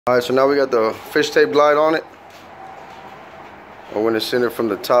Alright, so now we got the FishTape Glide on it. We're going to center from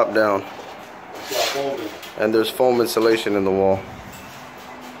the top down. And there's foam insulation in the wall.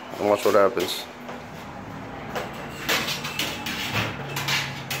 And watch what happens.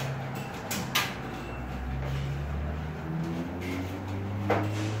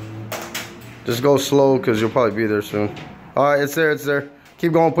 Just go slow because you'll probably be there soon. Alright, it's there, it's there.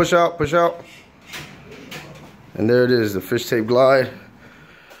 Keep going, push out, push out. And there it is, the FishTape Glide.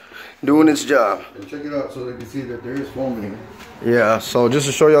 Doing its job. And check it out so they can see that there is foam in here. Yeah, so just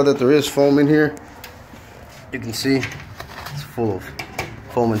to show y'all that there is foam in here, you can see it's full of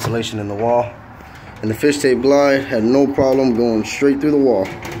foam insulation in the wall. And the FishTape Glide had no problem going straight through the wall.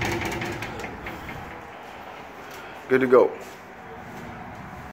 Good to go.